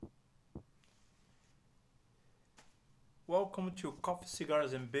welcome to Coffee,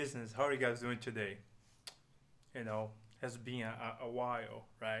 Cigars, and Business. How are you guys doing today? You know, has been a while,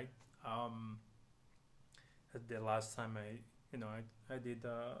 right? Um, the last time I did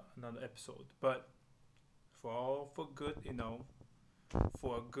another episode, but for good,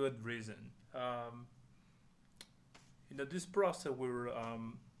 for a good reason. This process we're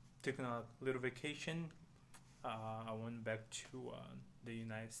taking a little vacation. I went back to the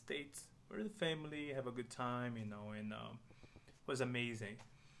United States with the family, have a good time, and was amazing.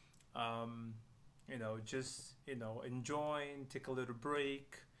 Um, just enjoying, take a little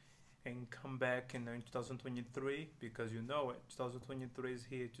break, and come back in 2023 because you know it. 2023 is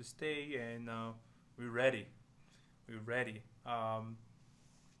here to stay, and we're ready. We're ready.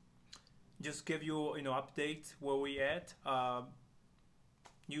 Just give you update where we at.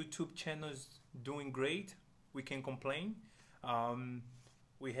 YouTube channel is doing great. We can complain. Um,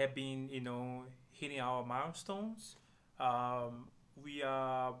 we have been hitting our milestones. Um, we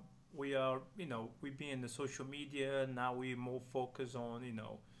are we've been in the social media now. We more focus on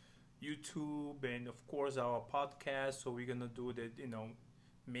YouTube and of course our podcast. So we're gonna do that.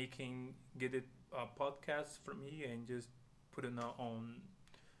 Making get it podcast from here and just put it on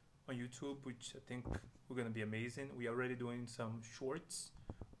YouTube, which I think we're gonna be amazing. We are already doing some shorts,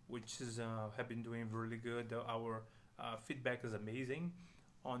 which is have been doing really good. Our feedback is amazing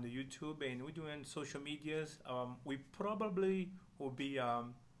on the YouTube, and we're doing social medias. We probably will be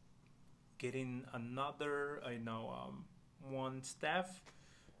getting another, one staff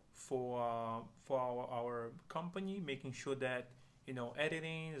for our company, making sure that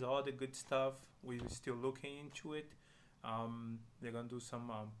editing is all the good stuff. We're still looking into it. They're gonna do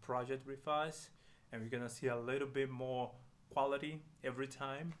some project with us, and we're gonna see a little bit more quality every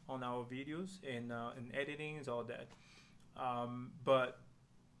time on our videos and editing is all that. But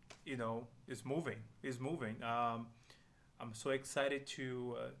it's moving. It's moving. I'm so excited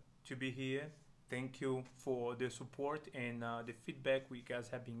to be here. Thank you for the support and the feedback we guys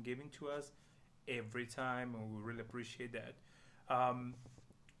have been giving to us every time, and we really appreciate that. Um,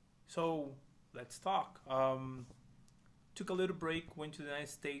 so let's talk. Took a little break, went to the United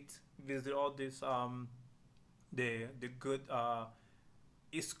States, visited all this the good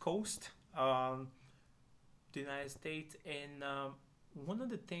East Coast, the United States, and one of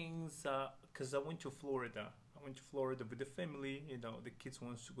the things because I went to Florida with the family. The kids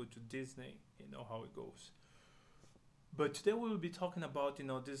wants to go to Disney. You know how it goes. But today we will be talking about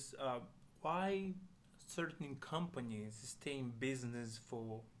this why certain companies stay in business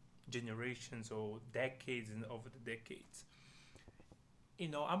for generations or decades and over the decades.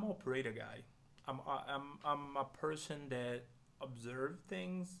 I'm an operator guy. I'm a person that observe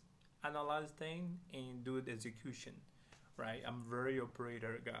things, analyze things, and do the execution. Right? I'm very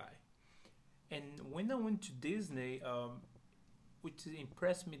operator guy. And when I went to Disney, which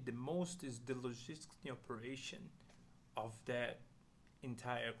impressed me the most is the logistics and operation of that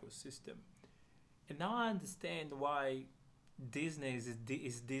entire ecosystem. And now I understand why Disney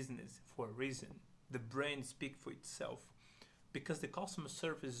is Disney for a reason. The brand speaks for itself because the customer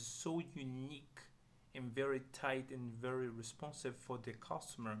service is so unique and very tight and very responsive for the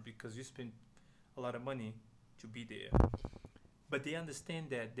customer because you spend a lot of money to be there. But they understand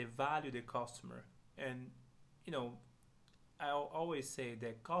that they value the customer. And, you know, always say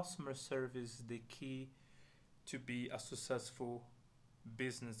that customer service is the key to be a successful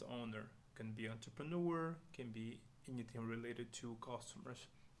business owner. Can be entrepreneur, can be anything related to customers.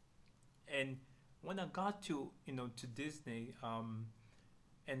 And when I got to Disney,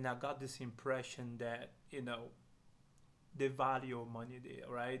 and I got this impression that they value money there,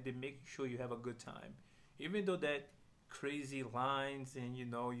 right? They make sure you have a good time, even though that crazy lines and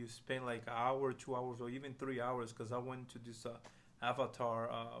you spend like an hour, 2 hours, or even 3 hours. Because I went to this Avatar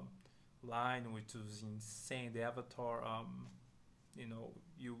line, which was insane. The Avatar,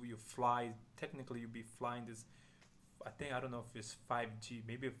 you fly. Technically, you be flying this. I don't know if it's 5G,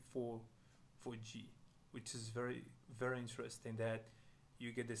 maybe 4G, which is very very interesting. That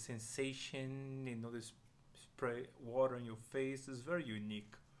you get the sensation, this spray water in your face is very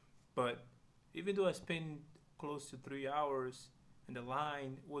unique. But even though I spent close to 3 hours in the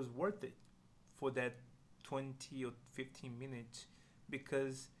line, it was worth it for that 20 or 15 minutes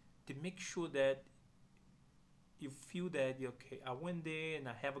because they make sure that you feel that okay, I went there and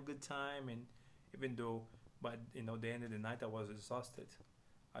I have a good time, and even though by the end of the night I was exhausted.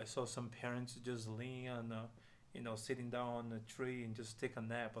 I saw some parents just laying on sitting down on a tree and just take a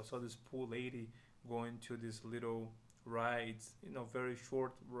nap. I saw this poor lady going to this little rides, very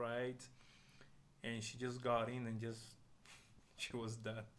short rides, and she just got in and just she was done.